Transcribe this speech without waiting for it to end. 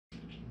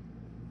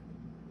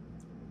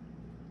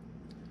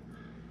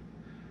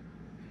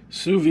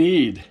Sous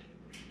vide.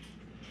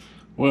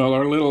 Well,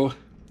 our little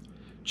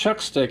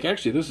chuck steak,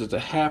 actually this is the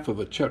half of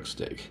a chuck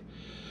steak,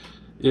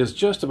 is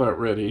just about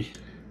ready.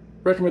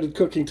 Recommended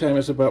cooking time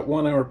is about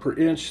 1 hour per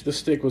inch. This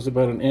steak was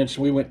about 1 inch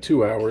and we went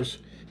 2 hours.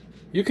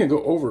 You can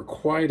go over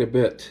quite a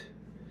bit,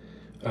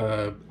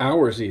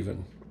 hours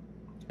even,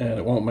 and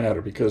it won't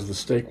matter because the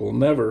steak will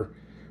never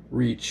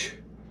reach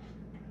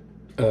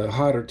a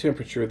hotter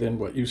temperature than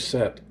what you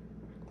set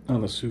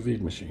on the sous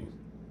vide machine.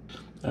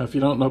 Now, if you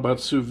don't know about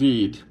sous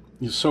vide,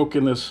 you soak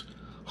in this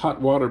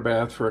hot water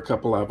bath for a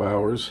couple of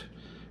hours,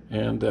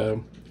 and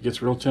it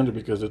gets real tender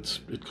because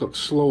it cooks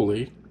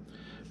slowly.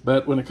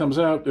 But when it comes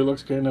out, it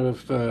looks kind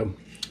of,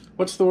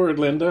 what's the word,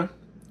 Linda?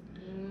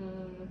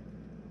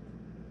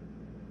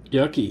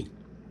 Yucky.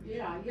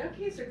 Yeah,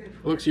 yuckies are good.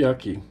 It looks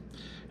yucky.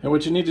 And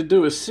what you need to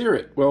do is sear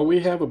it. Well,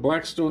 we have a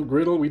Blackstone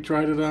griddle we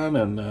tried it on,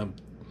 and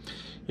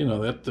you know,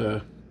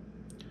 that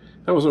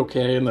was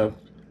okay. And the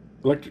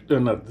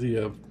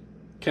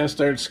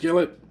cast iron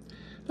skillet,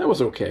 that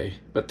was okay.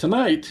 But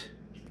tonight,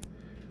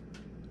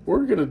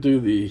 we're going to do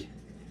the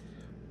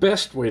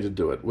best way to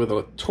do it with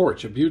a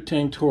torch, a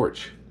butane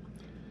torch.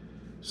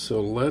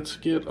 So let's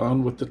get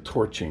on with the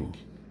torching.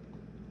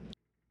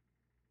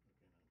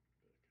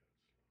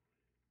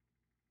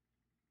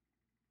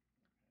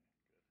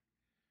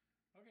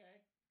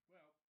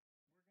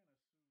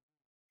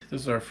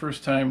 This is our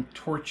first time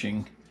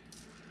torching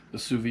the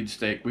sous vide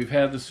steak. We've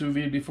had the sous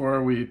vide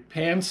before. We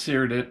pan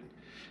seared it.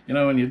 You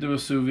know, when you do a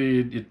sous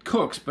vide, it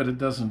cooks, but it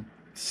doesn't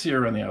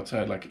sear on the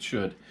outside like it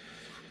should.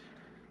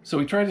 So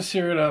we tried to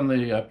sear it on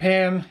the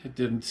pan. It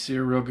didn't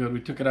sear real good.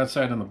 We took it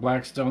outside on the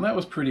Blackstone. That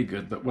was pretty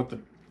good. But what the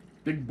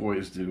big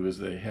boys do is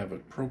they have a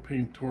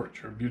propane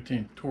torch or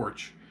butane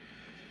torch.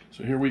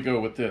 So here we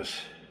go with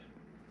this.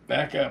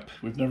 Back up.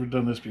 We've never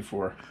done this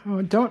before.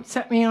 Oh, don't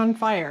set me on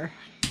fire.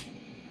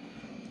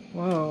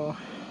 Whoa.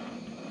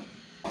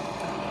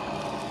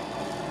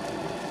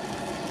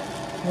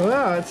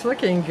 Whoa, it's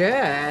looking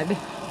good.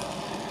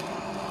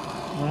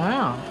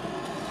 Wow.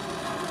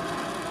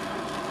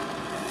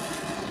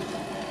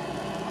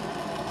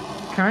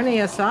 Carne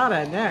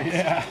asada next.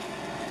 Yeah.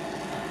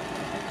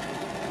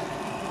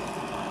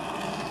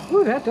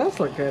 Ooh, that does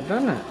look good,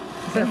 doesn't it?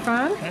 Is that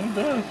fun? Kind of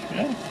does,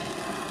 yeah.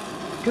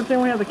 Good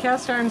thing we have the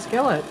cast iron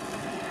skillet.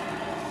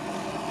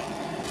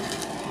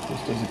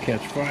 This doesn't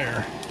catch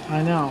fire.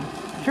 I know.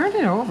 Turn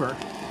it over.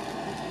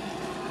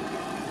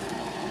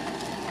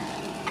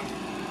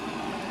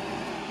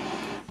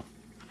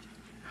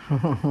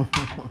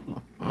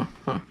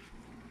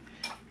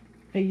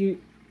 Hey,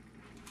 you.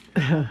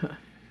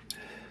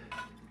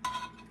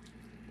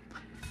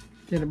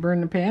 Did it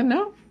burn the pan?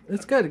 No.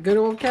 It's good. A good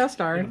old cast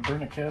iron. Did it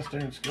burn a cast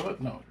iron skillet?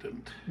 No, it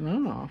didn't.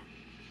 No.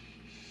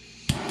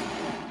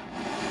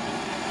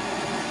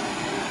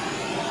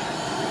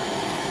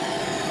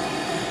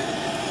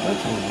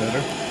 That's a little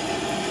better.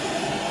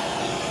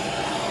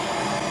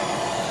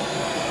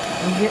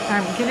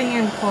 I'm getting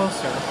in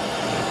closer.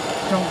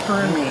 Don't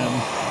burn me.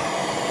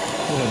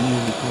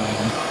 Music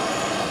playing.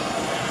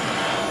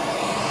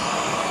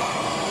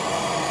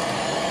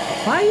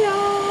 Fire!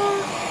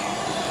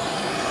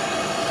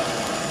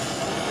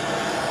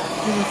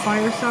 There's a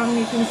fire song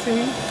you can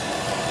sing?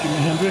 Jimi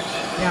Hendrix?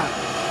 Yeah.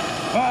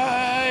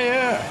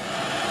 Fire!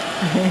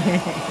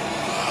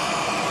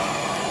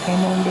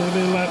 Come on,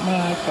 baby, light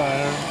my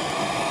fire.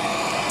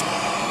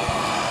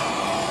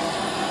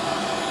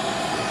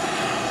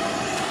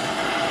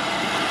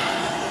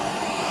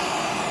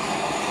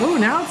 Ooh,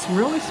 now it's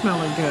really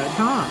smelling good,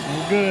 huh?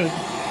 Good.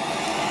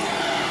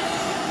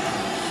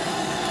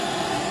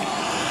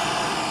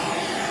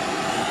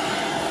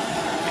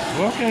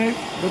 Okay,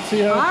 let's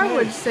see how it I tastes.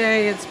 would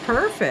say it's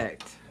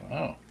perfect.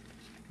 Wow.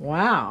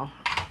 Wow.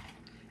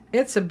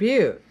 It's a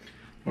beaut.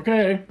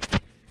 Okay.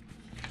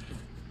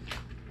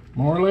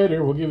 More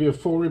later. We'll give you a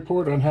full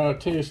report on how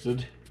it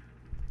tasted.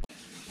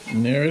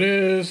 And there it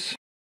is.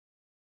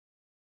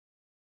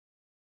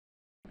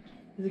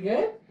 Is it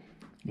good?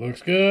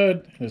 Looks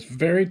good. It's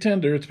very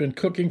tender. It's been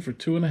cooking for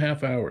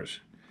 2.5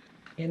 hours.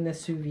 In the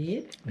sous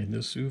vide? In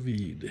the sous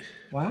vide.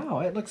 Wow,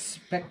 it looks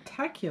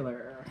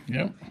spectacular.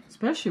 Yep.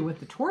 Especially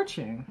with the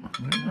torching.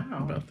 Yeah, Wow. how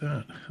about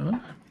that, huh?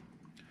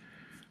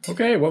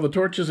 Okay, well, the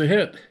torch is a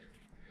hit.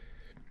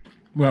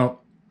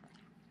 Well,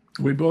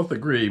 we both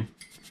agree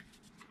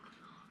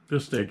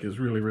this steak is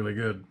really, really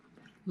good.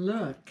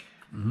 Look.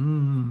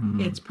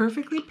 It's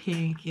perfectly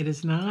pink. It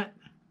is not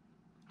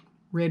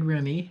red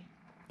runny.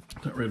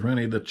 Not red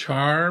runny. The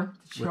char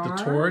with the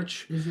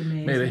torch is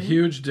amazing. made a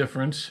huge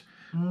difference.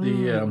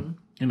 The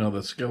you know,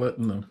 the skillet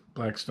and the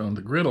Blackstone,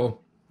 the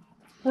griddle.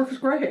 Works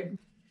great.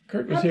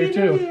 Kurt was Happy here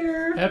too. New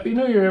Year. Happy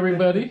New Year,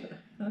 everybody.